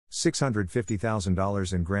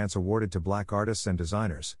$650,000 in grants awarded to Black artists and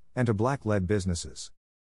designers, and to Black-led businesses.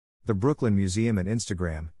 The Brooklyn Museum and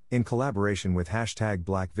Instagram, in collaboration with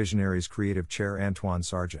 #Black Visionaries Creative Chair Antoine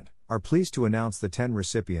Sargent, are pleased to announce the 10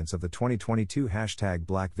 recipients of the 2022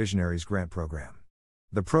 #Black Visionaries Grant Program.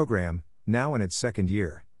 The program, now in its second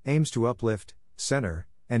year, aims to uplift, center,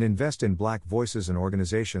 and invest in Black voices and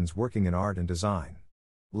organizations working in art and design.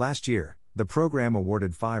 Last year, the program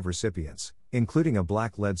awarded 5 recipients, including a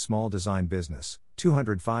Black-led small design business,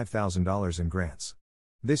 $205,000 in grants.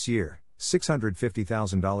 This year,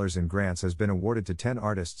 $650,000 in grants has been awarded to 10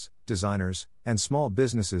 artists, designers, and small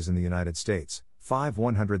businesses in the United States, 5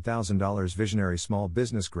 $100,000 visionary small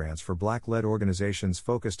business grants for Black-led organizations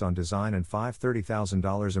focused on design, and 5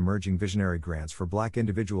 $30,000 emerging visionary grants for Black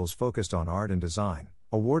individuals focused on art and design,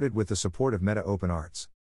 awarded with the support of Meta Open Arts.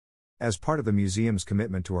 As part of the museum's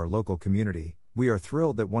commitment to our local community, we are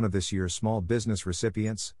thrilled that one of this year's small business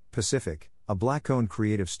recipients, Pacific, a Black-owned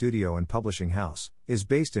creative studio and publishing house, is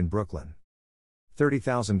based in Brooklyn.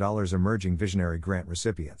 $30,000 emerging visionary grant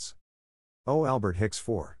recipients. O. Albert Hicks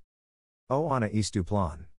IV. O. Anna East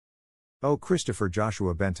Duplan. O. Christopher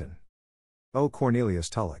Joshua Benton. O. Cornelius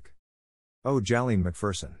Tulloch. O. Jalene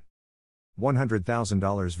McPherson.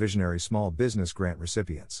 $100,000 visionary small business grant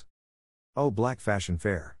recipients. O. Black Fashion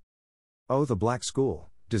Fair. O. The Black School,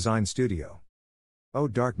 Design Studio. O.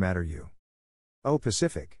 Dark Matter U. O.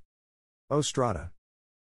 Pacific. O. Strata.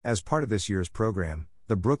 As part of this year's program,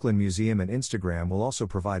 the Brooklyn Museum and Instagram will also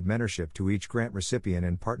provide mentorship to each grant recipient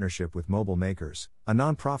in partnership with Mobile Makers, a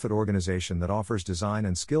nonprofit organization that offers design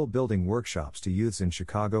and skill building workshops to youths in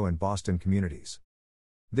Chicago and Boston communities.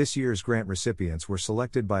 This year's grant recipients were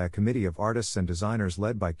selected by a committee of artists and designers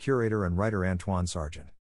led by curator and writer Antoine Sargent.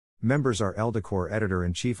 Members are Elle Decor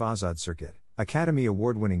editor-in-chief Azad Circuit, Academy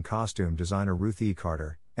Award-winning costume designer Ruth E.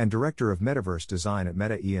 Carter, and director of Metaverse Design at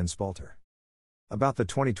Meta Ian Spalter. About the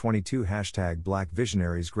 2022 #Black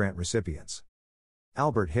Visionaries grant recipients.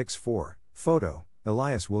 Albert Hicks IV, photo,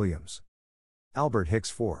 Elias Williams. Albert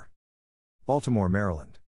Hicks IV. Baltimore,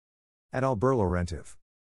 Maryland. At Alberlo Rentive.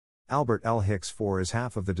 Albert L. Hicks IV is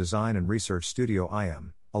half of the design and research studio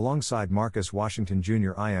IM. Alongside Marcus Washington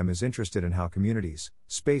Jr., IM is interested in how communities,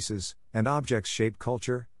 spaces, and objects shape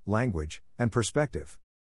culture, language, and perspective.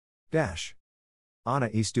 Anna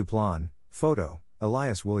East Duplan, photo,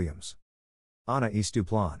 Elias Williams. Anna East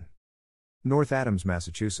Duplan. North Adams,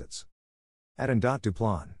 Massachusetts. At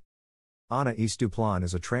Duplan. Anna East Duplan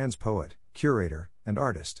is a trans poet, curator, and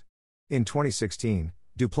artist. In 2016,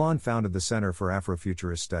 Duplan founded the Center for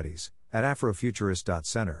Afrofuturist Studies, at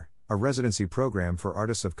afrofuturist.center, a residency program for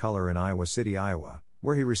artists of color in Iowa City, Iowa,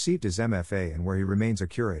 where he received his MFA and where he remains a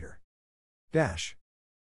curator.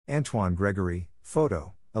 Antoine Gregory,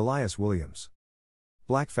 photo, Elias Williams.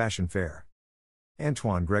 Black Fashion Fair.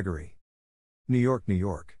 Antoine Gregory. New York, New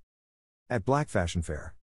York. At Black Fashion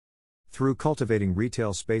Fair. Through cultivating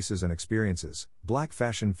retail spaces and experiences, Black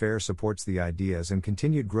Fashion Fair supports the ideas and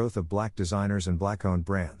continued growth of Black designers and Black-owned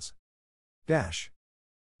brands.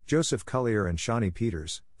 Joseph Collier and Shawnee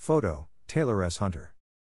Peters, photo, Taylor S. Hunter.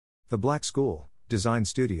 The Black School, Design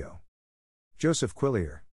Studio. Joseph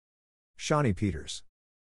Quillier. Shawnee Peters.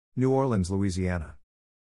 New Orleans, Louisiana.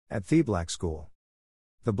 At The Black School.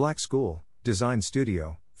 The Black School, Design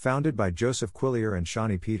Studio, founded by Joseph Quillier and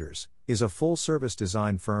Shawnee Peters, is a full-service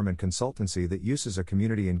design firm and consultancy that uses a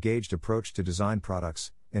community-engaged approach to design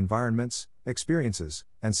products, environments, experiences,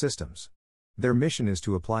 and systems. Their mission is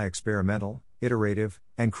to apply experimental, iterative,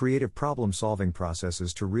 and creative problem-solving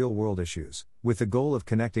processes to real-world issues, with the goal of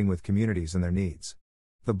connecting with communities and their needs.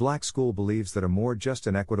 The Black School believes that a more just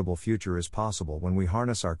and equitable future is possible when we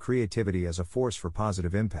harness our creativity as a force for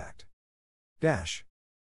positive impact.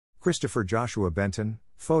 Christopher Joshua Benton,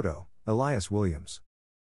 photo, Elias Williams.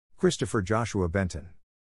 Christopher Joshua Benton.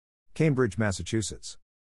 Cambridge, Massachusetts.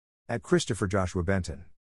 At Christopher Joshua Benton.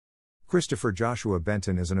 Christopher Joshua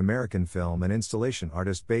Benton is an American film and installation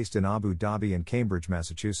artist based in Abu Dhabi and Cambridge,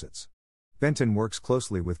 Massachusetts. Benton works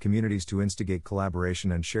closely with communities to instigate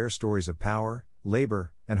collaboration and share stories of power,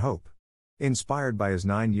 labor, and hope. Inspired by his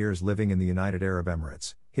 9 years living in the United Arab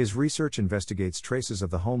Emirates, his research investigates traces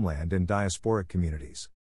of the homeland in diasporic communities.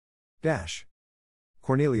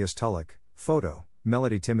 Cornelius Tulloch, photo,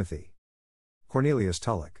 Melody Timothy. Cornelius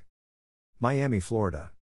Tulloch. Miami,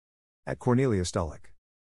 Florida. At Cornelius Tulloch.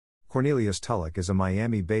 Cornelius Tulloch is a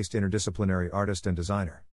Miami-based interdisciplinary artist and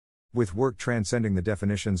designer. With work transcending the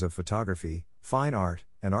definitions of photography, fine art,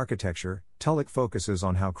 and architecture, Tulloch focuses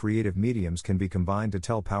on how creative mediums can be combined to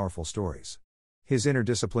tell powerful stories. His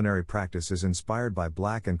interdisciplinary practice is inspired by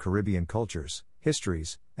Black and Caribbean cultures,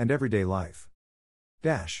 histories, and everyday life.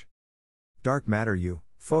 Dark Matter U,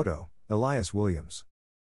 Photo, Elias Williams.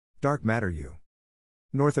 Dark Matter U.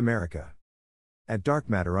 North America. At Dark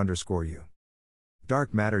Matter _U.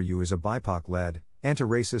 Dark Matter U is a BIPOC-led,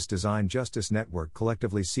 anti-racist design justice network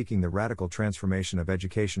collectively seeking the radical transformation of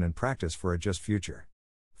education and practice for a just future.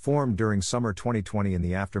 Formed during summer 2020 in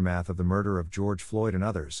the aftermath of the murder of George Floyd and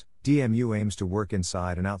others, DMU aims to work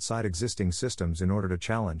inside and outside existing systems in order to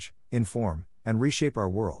challenge, inform, and reshape our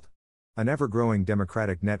world. An ever-growing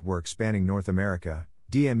democratic network spanning North America,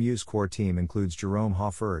 DMU's core team includes Jerome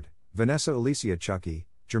Hawford, Vanessa Alicia Chucky,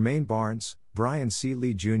 Jermaine Barnes, Brian C.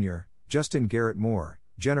 Lee Jr., Justin Garrett Moore,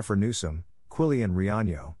 Jennifer Newsom, Quillian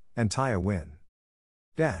Riaño, and Taya Wynn.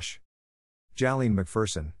 Jalene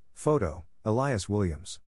McPherson, Photo, Elias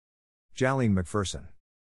Williams. Jalene McPherson.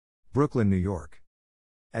 Brooklyn, New York.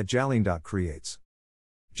 At Jalene.creates.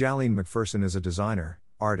 Jalene McPherson is a designer,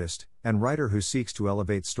 artist, and writer who seeks to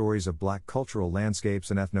elevate stories of Black cultural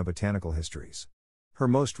landscapes and ethnobotanical histories. Her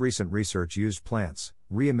most recent research used plants,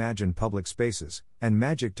 reimagined public spaces, and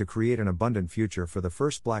magic to create an abundant future for the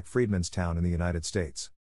first Black freedmen's town in the United States.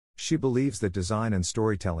 She believes that design and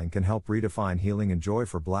storytelling can help redefine healing and joy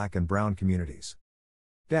for Black and Brown communities.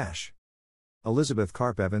 Elizabeth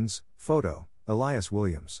Karp Evans, Photo, Elias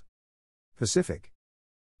Williams. Pacific.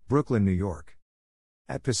 Brooklyn, New York.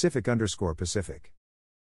 At Pacific_Pacific.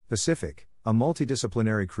 Pacific, a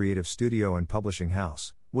multidisciplinary creative studio and publishing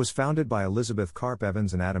house, was founded by Elizabeth Karp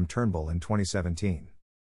Evans and Adam Turnbull in 2017.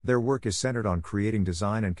 Their work is centered on creating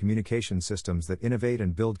design and communication systems that innovate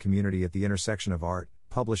and build community at the intersection of art,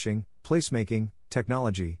 publishing, placemaking,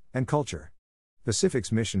 technology, and culture.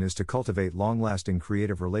 Pacific's mission is to cultivate long-lasting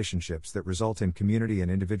creative relationships that result in community and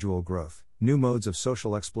individual growth, new modes of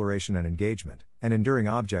social exploration and engagement, and enduring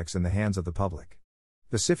objects in the hands of the public.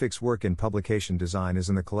 Pacific's work in publication design is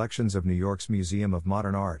in the collections of New York's Museum of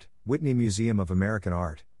Modern Art, Whitney Museum of American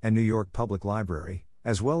Art, and New York Public Library,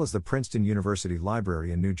 as well as the Princeton University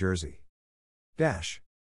Library in New Jersey.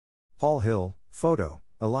 Hall Hill, Photo,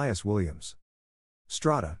 Elias Williams.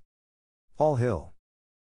 Strata. Hall Hill.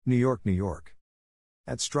 New York, New York.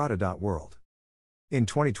 At Strata.world. In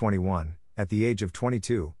 2021, at the age of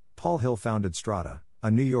 22, Paul Hill founded Strata, a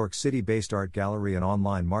New York City-based art gallery and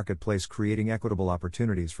online marketplace creating equitable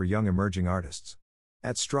opportunities for young emerging artists.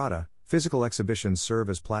 At Strata, physical exhibitions serve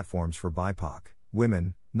as platforms for BIPOC,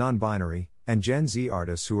 women, non-binary, and Gen Z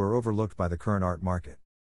artists who are overlooked by the current art market.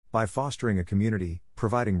 By fostering a community,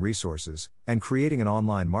 providing resources, and creating an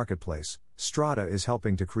online marketplace, Strata is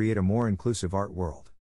helping to create a more inclusive art world.